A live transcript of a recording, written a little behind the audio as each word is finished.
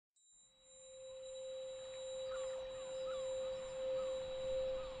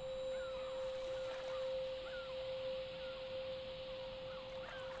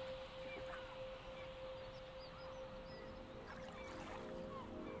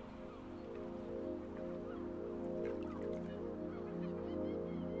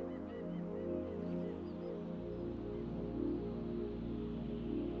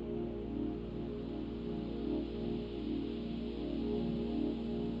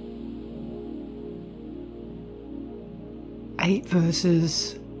8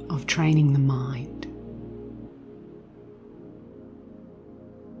 verses of training the mind.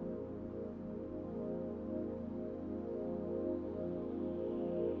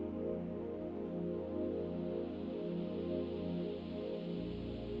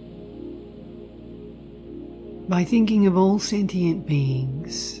 By thinking of all sentient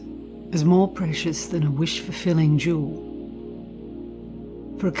beings as more precious than a wish-fulfilling jewel,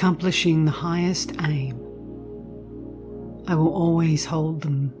 for accomplishing the highest aim, I will always hold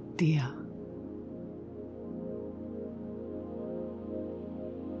them dear.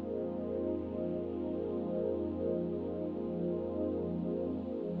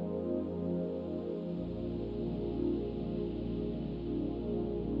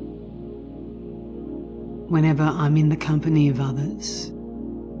 Whenever I'm in the company of others,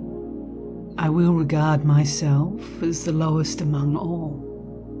 I will regard myself as the lowest among all.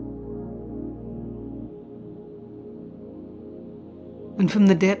 And from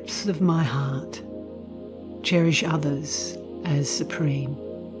the depths of my heart, cherish others as supreme.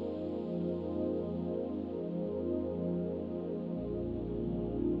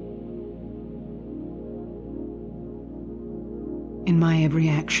 In my every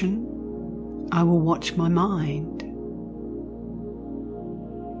action, I will watch my mind.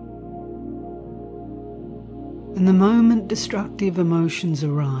 And the moment destructive emotions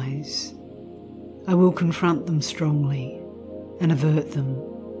arise, I will confront them strongly and avert them,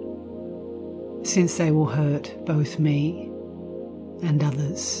 since they will hurt both me and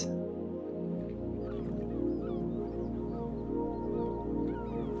others.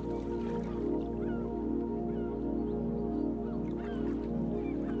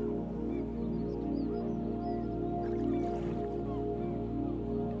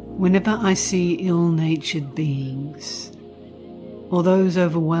 Whenever I see ill-natured beings, or those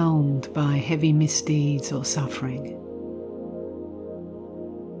overwhelmed by heavy misdeeds or suffering,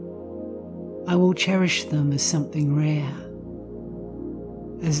 I will cherish them as something rare,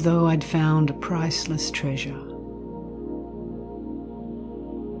 as though I'd found a priceless treasure.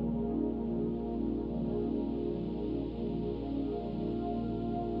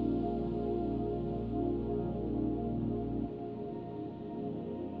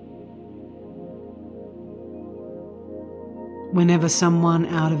 Whenever someone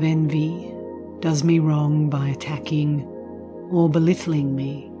out of envy does me wrong by attacking or belittling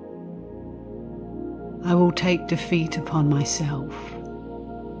me, I will take defeat upon myself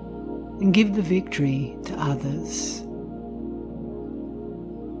and give the victory to others.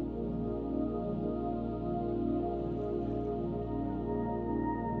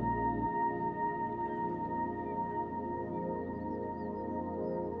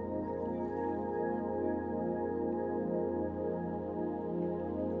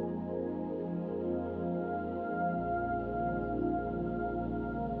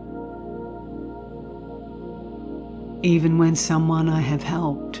 Even when someone I have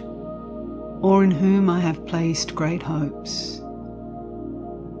helped, or in whom I have placed great hopes,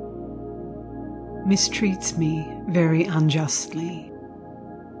 mistreats me very unjustly,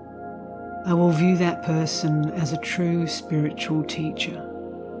 I will view that person as a true spiritual teacher.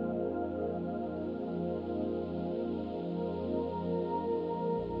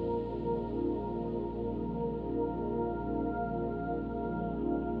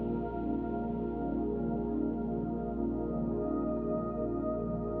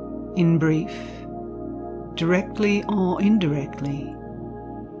 In brief, directly or indirectly,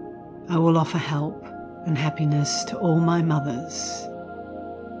 I will offer help and happiness to all my mothers,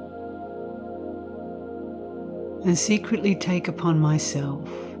 and secretly take upon myself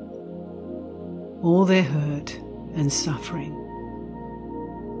all their hurt and suffering.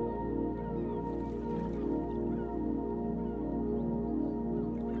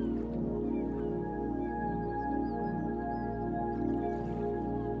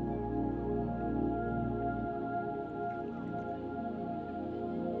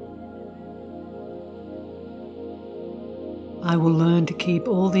 I will learn to keep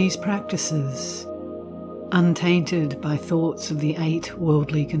all these practices untainted by thoughts of the 8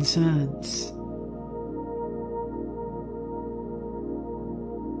 worldly concerns.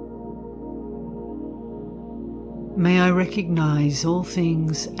 May I recognize all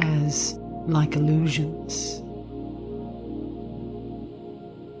things as like illusions,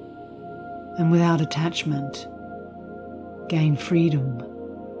 and without attachment gain freedom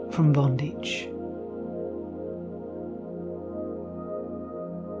from bondage.